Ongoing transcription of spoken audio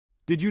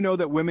Did you know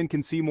that women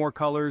can see more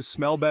colors,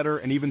 smell better,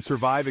 and even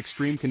survive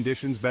extreme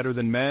conditions better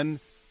than men?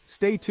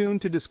 Stay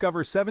tuned to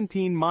discover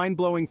 17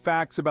 mind-blowing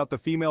facts about the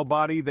female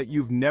body that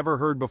you've never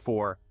heard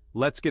before.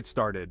 Let's get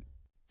started.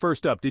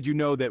 First up, did you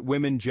know that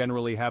women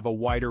generally have a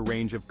wider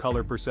range of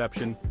color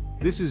perception?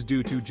 This is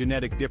due to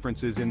genetic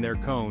differences in their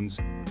cones,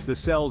 the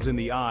cells in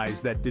the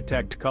eyes that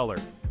detect color.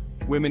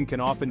 Women can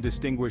often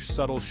distinguish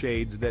subtle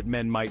shades that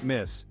men might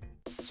miss.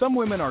 Some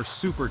women are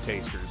super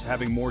tasters,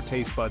 having more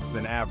taste buds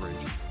than average.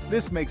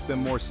 This makes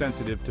them more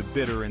sensitive to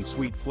bitter and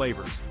sweet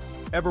flavors.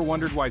 Ever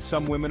wondered why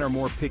some women are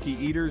more picky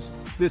eaters?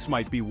 This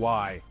might be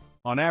why.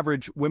 On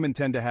average, women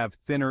tend to have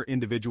thinner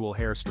individual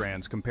hair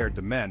strands compared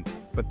to men,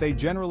 but they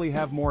generally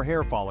have more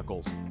hair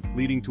follicles,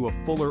 leading to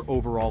a fuller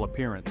overall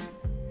appearance.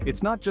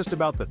 It's not just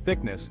about the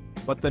thickness,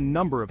 but the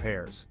number of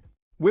hairs.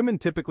 Women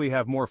typically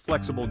have more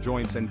flexible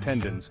joints and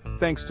tendons,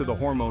 thanks to the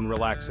hormone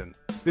relaxin.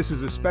 This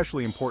is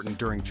especially important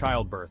during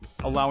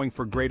childbirth, allowing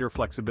for greater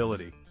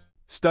flexibility.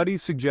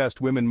 Studies suggest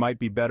women might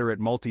be better at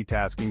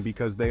multitasking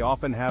because they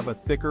often have a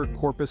thicker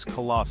corpus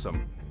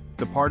callosum,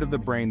 the part of the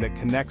brain that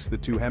connects the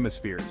two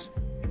hemispheres.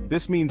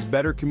 This means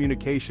better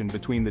communication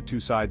between the two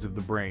sides of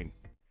the brain.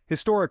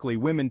 Historically,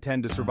 women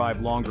tend to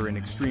survive longer in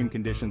extreme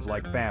conditions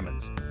like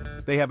famines.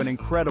 They have an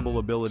incredible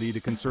ability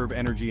to conserve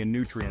energy and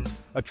nutrients,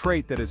 a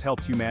trait that has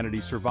helped humanity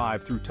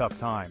survive through tough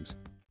times.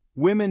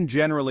 Women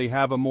generally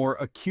have a more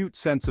acute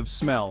sense of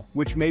smell,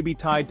 which may be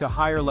tied to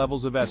higher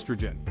levels of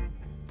estrogen.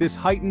 This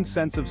heightened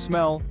sense of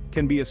smell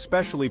can be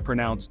especially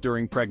pronounced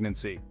during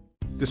pregnancy.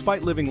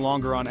 Despite living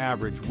longer on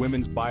average,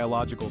 women's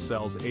biological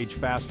cells age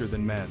faster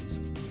than men's.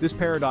 This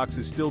paradox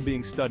is still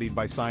being studied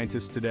by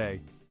scientists today.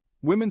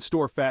 Women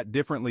store fat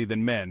differently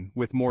than men,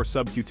 with more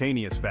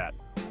subcutaneous fat.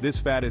 This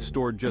fat is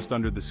stored just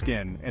under the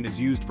skin and is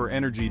used for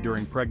energy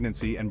during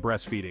pregnancy and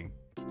breastfeeding.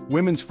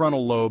 Women's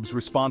frontal lobes,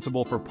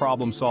 responsible for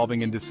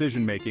problem-solving and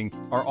decision-making,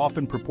 are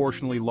often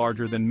proportionally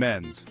larger than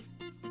men's.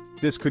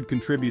 This could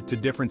contribute to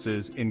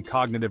differences in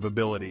cognitive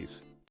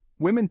abilities.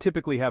 Women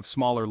typically have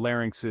smaller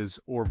larynxes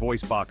or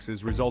voice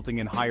boxes, resulting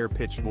in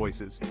higher-pitched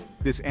voices.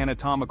 This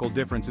anatomical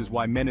difference is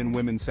why men and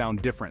women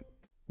sound different.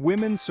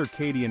 Women's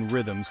circadian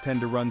rhythms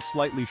tend to run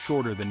slightly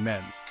shorter than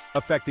men's,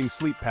 affecting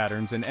sleep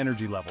patterns and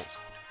energy levels.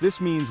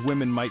 This means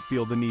women might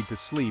feel the need to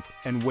sleep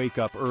and wake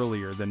up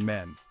earlier than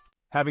men.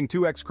 Having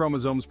two X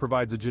chromosomes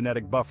provides a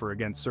genetic buffer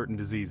against certain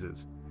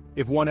diseases.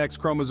 If one X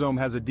chromosome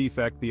has a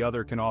defect, the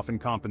other can often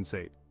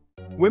compensate.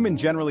 Women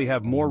generally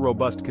have more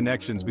robust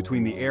connections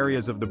between the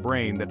areas of the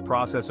brain that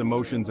process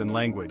emotions and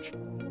language.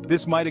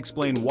 This might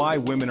explain why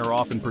women are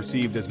often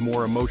perceived as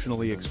more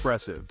emotionally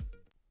expressive.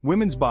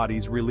 Women's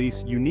bodies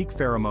release unique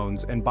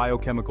pheromones and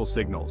biochemical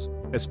signals,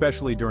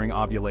 especially during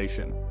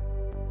ovulation.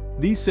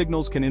 These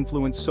signals can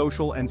influence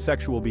social and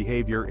sexual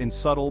behavior in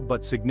subtle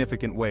but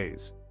significant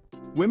ways.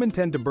 Women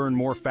tend to burn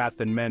more fat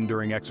than men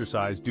during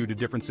exercise due to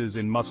differences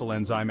in muscle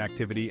enzyme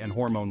activity and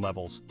hormone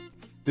levels.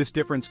 This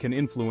difference can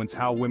influence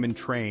how women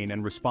train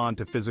and respond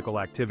to physical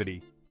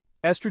activity.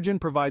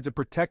 Estrogen provides a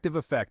protective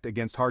effect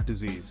against heart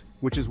disease,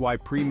 which is why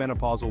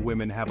premenopausal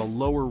women have a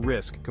lower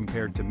risk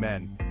compared to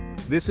men.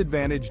 This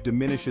advantage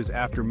diminishes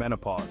after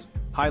menopause,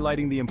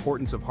 highlighting the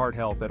importance of heart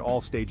health at all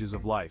stages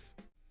of life.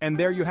 And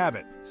there you have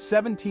it,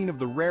 17 of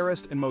the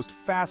rarest and most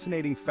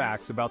fascinating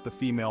facts about the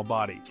female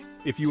body.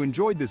 If you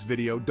enjoyed this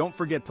video, don't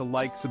forget to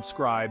like,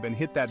 subscribe, and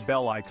hit that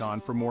bell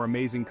icon for more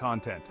amazing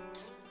content.